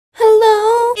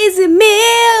Is it me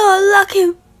you're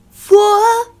looking for?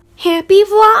 Happy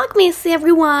Vlogmas,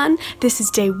 everyone! This is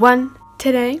day 1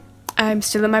 today. I'm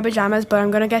still in my pajamas, but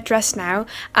I'm gonna get dressed now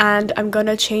and I'm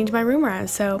gonna change my room around,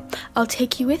 so I'll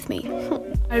take you with me.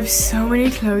 I have so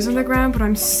many clothes on the ground, but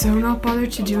I'm so not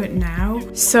bothered to do it now.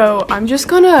 So I'm just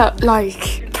gonna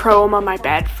like throw them on my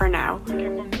bed for now.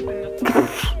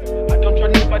 Don't try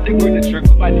nobody green the trick,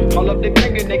 nobody call up the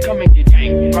gang and they come and get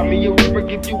gang. Cry me a river,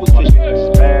 give you a fish.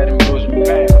 Bad and bullshit,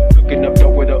 bad. Looking up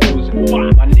dope with a oozing.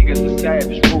 My niggas are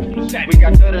savage, ruthless. We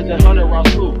got 30s and 100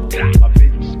 rounds too. My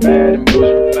bitch is bad and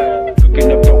bullshit, bad.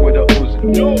 Looking up dope with a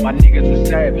oozing. My niggas are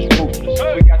savage, ruthless.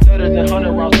 We got 30s and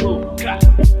 100 rounds too.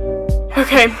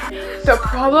 Okay, the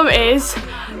problem is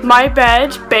my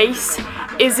bed base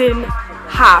is in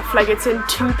half, like it's in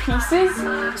 2 pieces,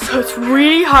 so it's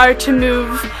really hard to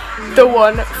move the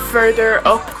one further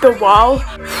up the wall.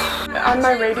 And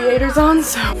my radiator's on,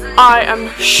 so I am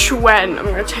sweating. I'm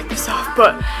gonna take this off,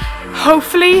 but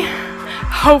hopefully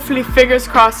fingers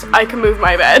crossed I can move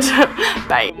my bed.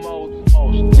 Bye.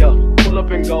 Yeah, pull up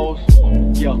and goes.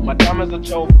 Yeah, my diamonds are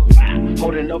choker.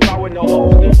 Holding up out with no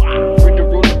holes. Bring the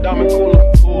ruler, diamond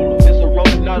cooler. This a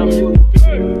roller, not a mule.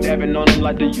 Dabbing on them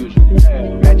like the usual.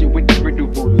 Magic with the brick do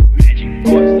voodoo.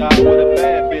 Go outside with a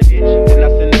bad bitch. Then I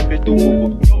send this bitch to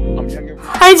Uber. I'm young and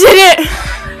I did it!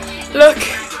 Look,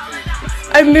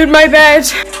 I moved my bed.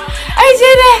 I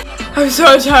did it! I'm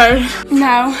so tired.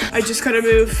 Now, I just gotta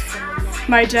move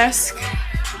my desk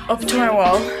up to my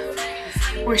wall.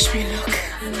 Wish me luck.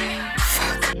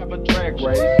 Fuck. have a drag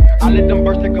race. I let them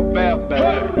birds take a bath.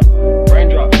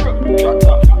 Raindrop, drop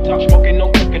top, smoking, no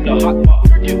cooking the hot pot.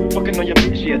 You fucking on your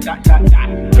bitch, yeah, dot.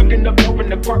 Cooking up dope in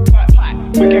the crock pot.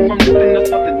 We came from nothing to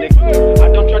something, nigga.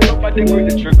 I don't try nobody, green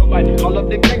the trigger. Nobody call up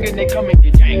the gang and they come and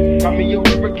get gang. Cry me a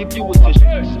river, give you a fish.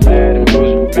 Bad and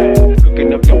bullshit, bad.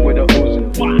 Cooking up dope with a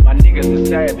oozing. My niggas are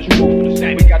savage, ruthless.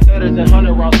 We got 30s and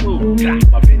 100 rounds too.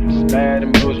 My bitch is bad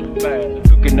and bullshit, bad.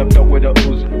 Cooking up dope with a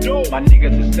oozing. My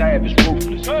niggas are savage,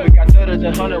 ruthless. We got 30s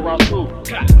and 100 rounds too.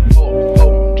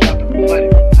 Oh, dropping money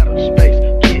out of space.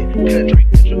 Kid, country,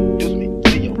 introduce me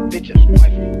to your bitch's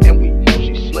wife. And we know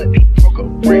she slutty. Broke a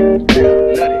ring,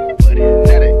 down, nutty, buddy,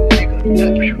 natty, nigga,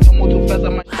 nutty. I'm moving too fast, I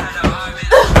might.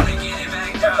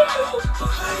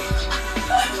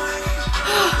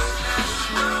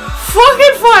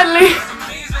 Fucking finally!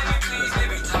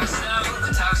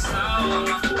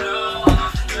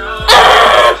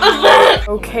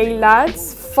 Okay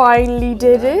lads, finally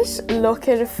did it.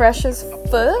 Looking fresh as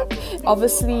fuck.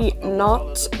 Obviously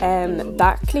not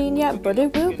that clean yet, but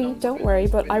it will be, don't worry.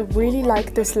 But I really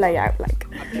like this layout, like,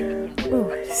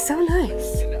 ooh, so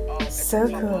nice, so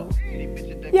cool.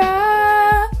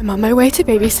 Yeah, I'm on my way to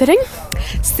babysitting.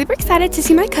 Super excited to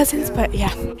see my cousins, but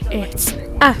yeah, it's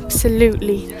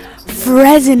absolutely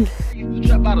freezing.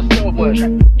 Trap out of Silver.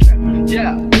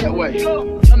 Yeah, that way.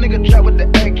 Young nigga trap with the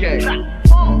AK.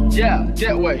 Yeah,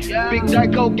 that way. Big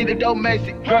Dyko, get it dope,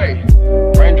 Macy. Hey.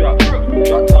 Raindrop,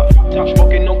 drop top,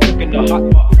 smoking, no cooking the hot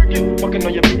pot. Fucking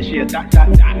on your bitch, yeah, dot.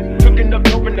 Cooking up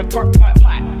dope in the crock pot.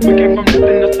 We came from nothing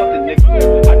to something,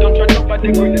 nigga. I don't try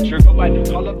nobody, green the trigger.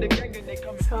 Nobody call up the gang and they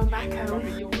come. So I'm back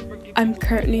home. I'm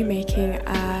currently making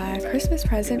a Christmas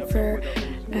present for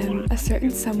a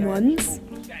certain someone's.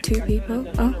 2 people.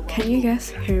 Oh, can you guess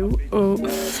who? Oh,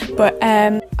 but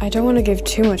I don't want to give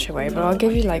too much away, but I'll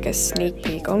give you like a sneak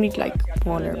peek, only like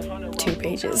 1 or 2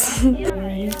 pages.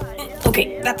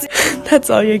 Okay, that's it. That's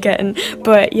all you're getting.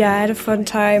 But yeah, I had a fun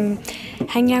time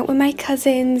hanging out with my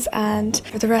cousins, and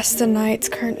for the rest of the night,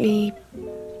 currently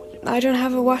I don't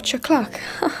have a watch or clock.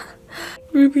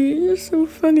 Ruby, you're so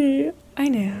funny. I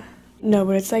know. No,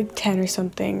 but it's like 10 or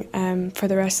something. For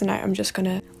the rest of the night, I'm just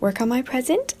gonna work on my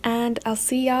present, and I'll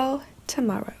see y'all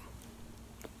tomorrow.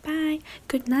 Bye.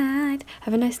 Good night.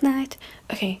 Have a nice night.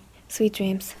 Okay, sweet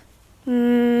dreams.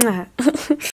 Mwah.